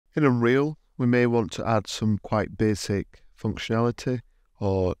In Unreal, we may want to add some quite basic functionality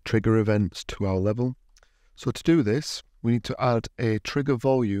or trigger events to our level. So to do this, we need to add a trigger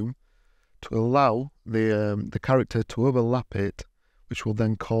volume to allow the character to overlap it, which will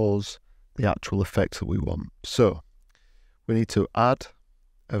then cause the actual effects that we want. So we need to add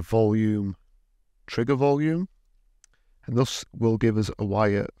a volume, trigger volume, and thus will give us a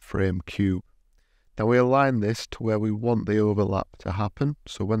wireframe cube. Now we align this to where we want the overlap to happen.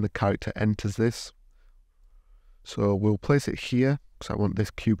 So when the character enters this, so we'll place it here because I want this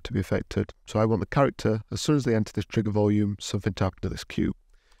cube to be affected. So I want the character, as soon as they enter this trigger volume, something to happen to this cube.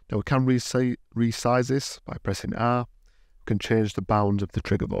 Now we can resize this by pressing R. We can change the bounds of the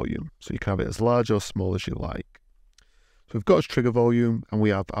trigger volume. So you can have it as large or small as you like. So we've got a trigger volume and we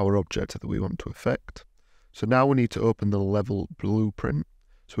have our object that we want to affect. So now we need to open the level blueprint.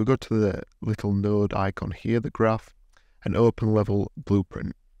 So we go to the little node icon here, the graph, and open level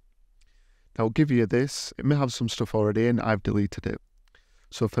blueprint. Now I'll give you this. It may have some stuff already in. I've deleted it.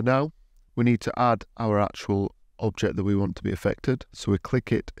 So for now, we need to add our actual object that we want to be affected. So we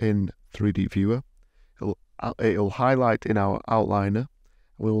click it in 3D Viewer. It'll highlight in our outliner. And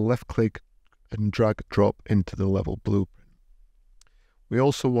we will left click and drag drop into the level blueprint. We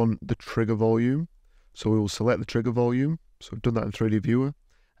also want the trigger volume. So we will select the trigger volume. So we've done that in 3D Viewer.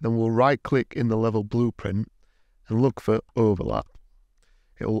 Then we'll right click in the level blueprint and look for overlap.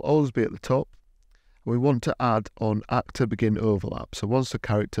 It will always be at the top. We want to add on actor begin overlap. So once the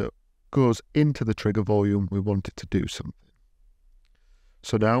character goes into the trigger volume, we want it to do something.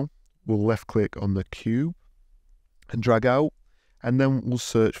 So now we'll left click on the cube and drag out, and then we'll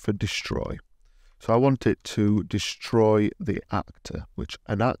search for destroy. So I want it to destroy the actor, which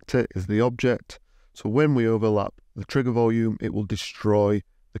an actor is the object. So when we overlap the trigger volume, it will destroy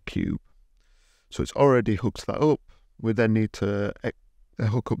the cube. So it's already hooked that up. We then need to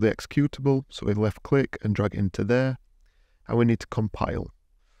hook up the executable. So we left click and drag into there, and we need to compile.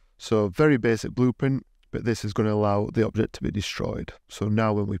 So very basic blueprint, but this is going to allow the object to be destroyed. So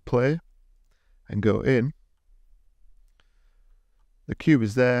now when we play and go in, the cube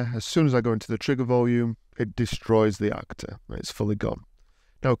is there. As soon as I go into the trigger volume, it destroys the actor. It's fully gone.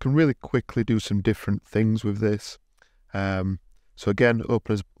 Now I can really quickly do some different things with this. So again,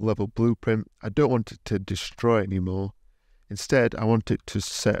 open as level blueprint. I don't want it to destroy anymore. Instead, I want it to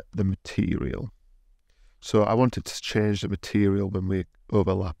set the material. So I want it to change the material when we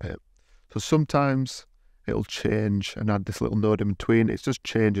overlap it. So sometimes it'll change and add this little node in between. It's just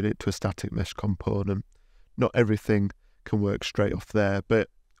changing it to a static mesh component. Not everything can work straight off there, but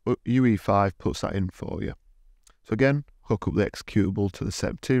UE5 puts that in for you. So again, hook up the executable to the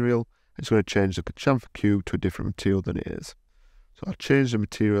set material. It's going to change the chamfer cube to a different material than it is. So I'll change the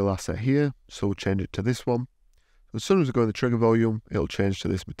material asset here, so we'll change it to this one. So as soon as we go in the trigger volume, it'll change to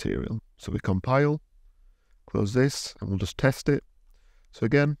this material. So we compile, close this, and we'll just test it. So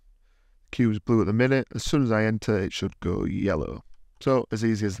again, the cube is blue at the minute. As soon as I enter, it should go yellow. So as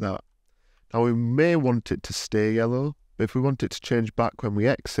easy as that. Now we may want it to stay yellow, but if we want it to change back when we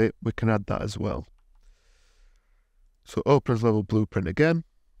exit, we can add that as well. So open as level blueprint again.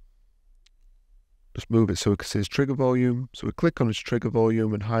 Just move it so we can see his trigger volume. So we click on his trigger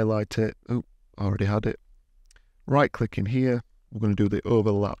volume and highlight it. Oh, I already had it. Right click in here. We're going to do the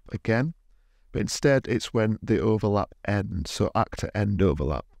overlap again. But instead, it's when the overlap ends. So actor end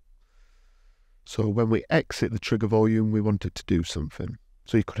overlap. So when we exit the trigger volume, we want it to do something.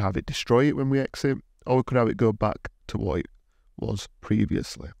 So you could have it destroy it when we exit, or we could have it go back to what it was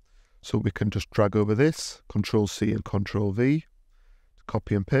previously. So we can just drag over this, Control C and Control V,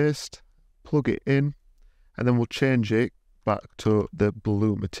 copy and paste, plug it in, and then we'll change it back to the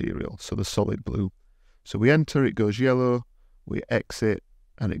blue material, so the solid blue. So we enter, it goes yellow, we exit,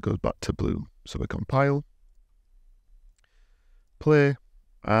 and it goes back to blue. So we compile, play,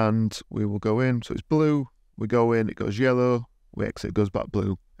 and we will go in. So it's blue, we go in, it goes yellow, we exit, it goes back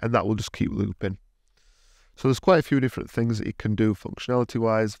blue, and that will just keep looping. So there's quite a few different things that you can do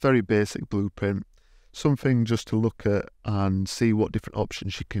functionality-wise, very basic blueprint, something just to look at and see what different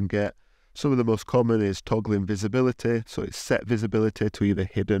options you can get. Some of the most common is toggling visibility, so it's set visibility to either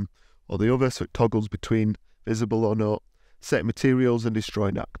hidden or the other, so it toggles between visible or not, set materials and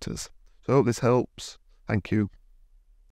destroying actors. So I hope this helps. Thank you.